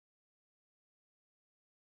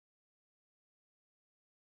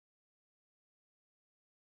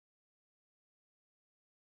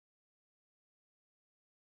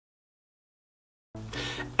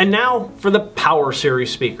And now for the Power Series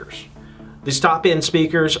speakers. These top-end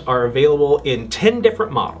speakers are available in 10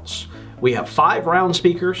 different models. We have 5 round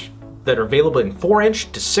speakers that are available in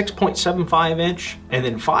 4-inch to 6.75 inch, and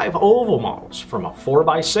then 5 oval models from a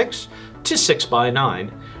 4x6 to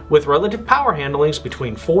 6x9 with relative power handlings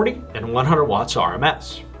between 40 and 100 watts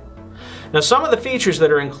RMS. Now, some of the features that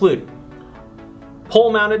are included: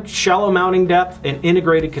 pole-mounted, shallow mounting depth, and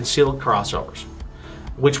integrated concealed crossovers,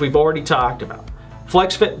 which we've already talked about.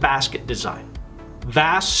 Flex-fit basket design.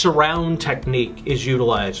 Vast surround technique is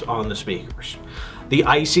utilized on the speakers. The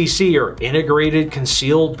ICC, or integrated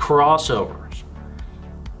concealed crossovers.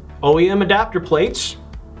 OEM adapter plates,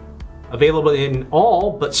 available in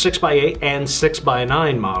all but 6x8 and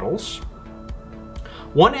 6x9 models.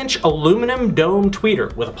 1-inch aluminum dome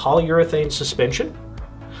tweeter with a polyurethane suspension.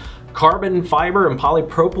 Carbon fiber and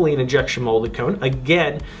polypropylene injection molded cone.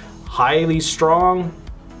 Again, highly strong,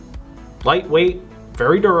 lightweight,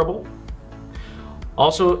 very durable.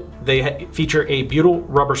 Also, they feature a butyl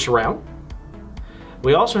rubber surround.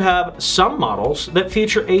 We also have some models that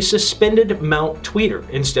feature a suspended mount tweeter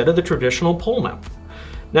instead of the traditional pole mount.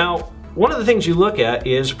 Now, one of the things you look at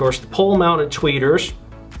is, of course, the pole mounted tweeters.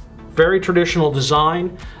 Very traditional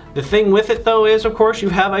design. The thing with it, though, is, of course, you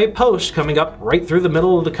have a post coming up right through the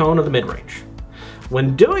middle of the cone of the mid-range.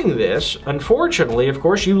 When doing this, unfortunately, of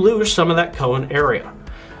course, you lose some of that cone area.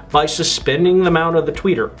 By suspending the mount of the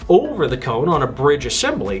tweeter over the cone on a bridge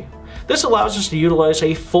assembly, this allows us to utilize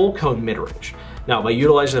a full cone mid-range. Now, by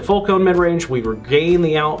utilizing the full cone mid-range, we regain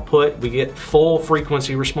the output, we get full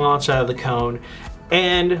frequency response out of the cone,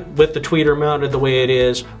 and with the tweeter mounted the way it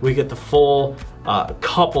is, we get the full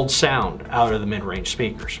coupled sound out of the mid-range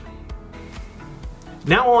speakers.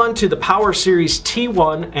 Now on to the Power Series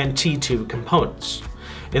T1 and T2 components.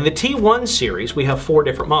 In the T1 series, we have 4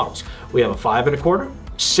 different models. We have a 5 1/4,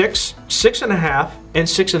 6, 6 1/2, and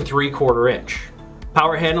 6 3/4 inch.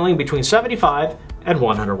 Power handling between 75 and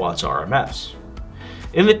 100 watts RMS.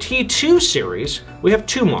 In the T2 series, we have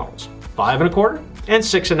 2 models, 5 1/4 and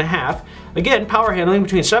 6 1/2. Again, power handling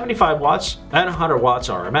between 75 watts and 100 watts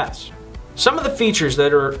RMS. Some of the features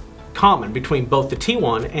that are common between both the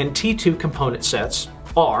T1 and T2 component sets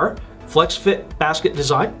are flex-fit basket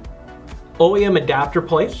design, OEM adapter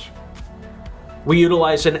plates. We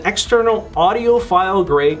utilize an external audiophile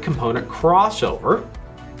grade component crossover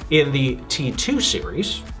in the T2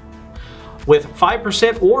 series with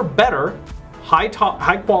 5% or better high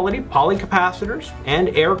quality polycapacitors and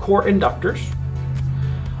air core inductors.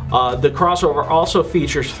 The crossover also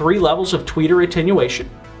features 3 levels of tweeter attenuation.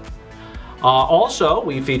 Also,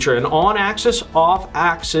 we feature an on-axis,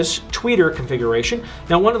 off-axis tweeter configuration.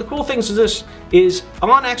 Now, one of the cool things of this is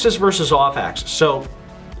on-axis versus off-axis. So,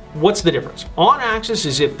 what's the difference? On-axis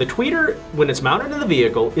is if the tweeter, when it's mounted in the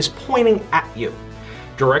vehicle, is pointing at you,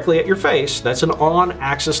 directly at your face. That's an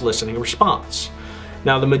on-axis listening response.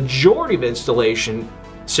 Now, the majority of installation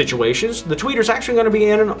situations, the tweeter is actually going to be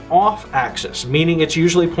in an off-axis, meaning it's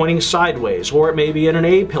usually pointing sideways, or it may be in an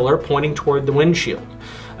A-pillar pointing toward the windshield.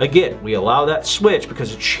 Again, we allow that switch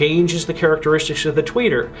because it changes the characteristics of the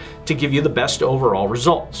tweeter to give you the best overall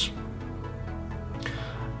results.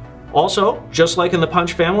 Also, just like in the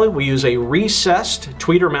Punch family, we use a recessed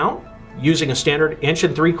tweeter mount using a standard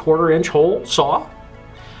 1 3/4 inch hole saw,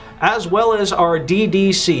 as well as our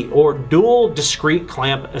DDC, or dual discrete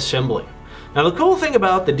clamp assembly. Now, the cool thing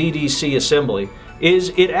about the DDC assembly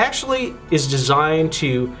is it actually is designed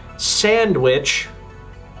to sandwich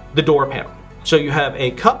the door panel. So you have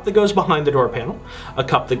a cup that goes behind the door panel, a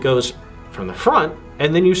cup that goes from the front,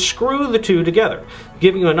 and then you screw the two together,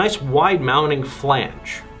 giving you a nice wide mounting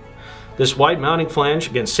flange. This wide mounting flange,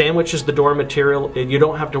 again, sandwiches the door material, and you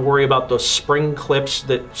don't have to worry about those spring clips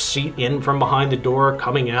that seat in from behind the door,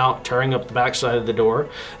 coming out, tearing up the backside of the door.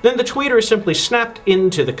 Then the tweeter is simply snapped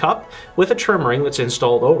into the cup with a trim ring that's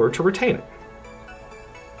installed over to retain it.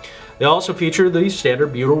 They also feature the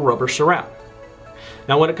standard butyl rubber surround.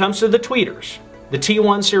 Now, when it comes to the tweeters, the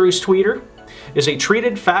T1 series tweeter is a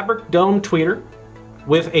treated fabric dome tweeter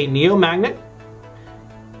with a neo-magnet.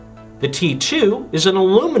 The T2 is an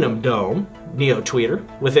aluminum dome neo-tweeter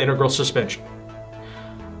with integral suspension.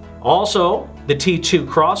 Also, the T2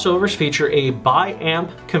 crossovers feature a bi-amp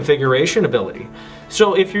configuration ability.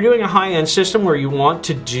 So if you're doing a high-end system where you want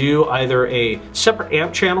to do either a separate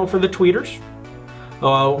amp channel for the tweeters,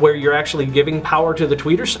 where you're actually giving power to the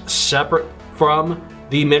tweeters separate from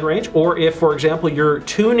the mid-range, or if, for example, you're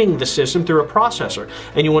tuning the system through a processor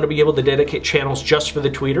and you want to be able to dedicate channels just for the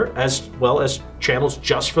tweeter as well as channels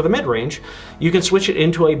just for the mid-range, you can switch it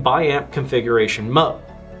into a bi-amp configuration mode.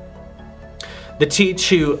 The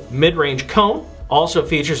T2 mid-range cone Also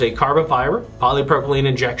features a carbon fiber polypropylene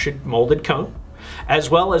injection molded cone, as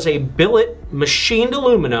well as a billet machined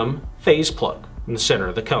aluminum phase plug in the center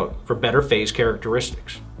of the cone for better phase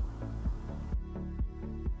characteristics.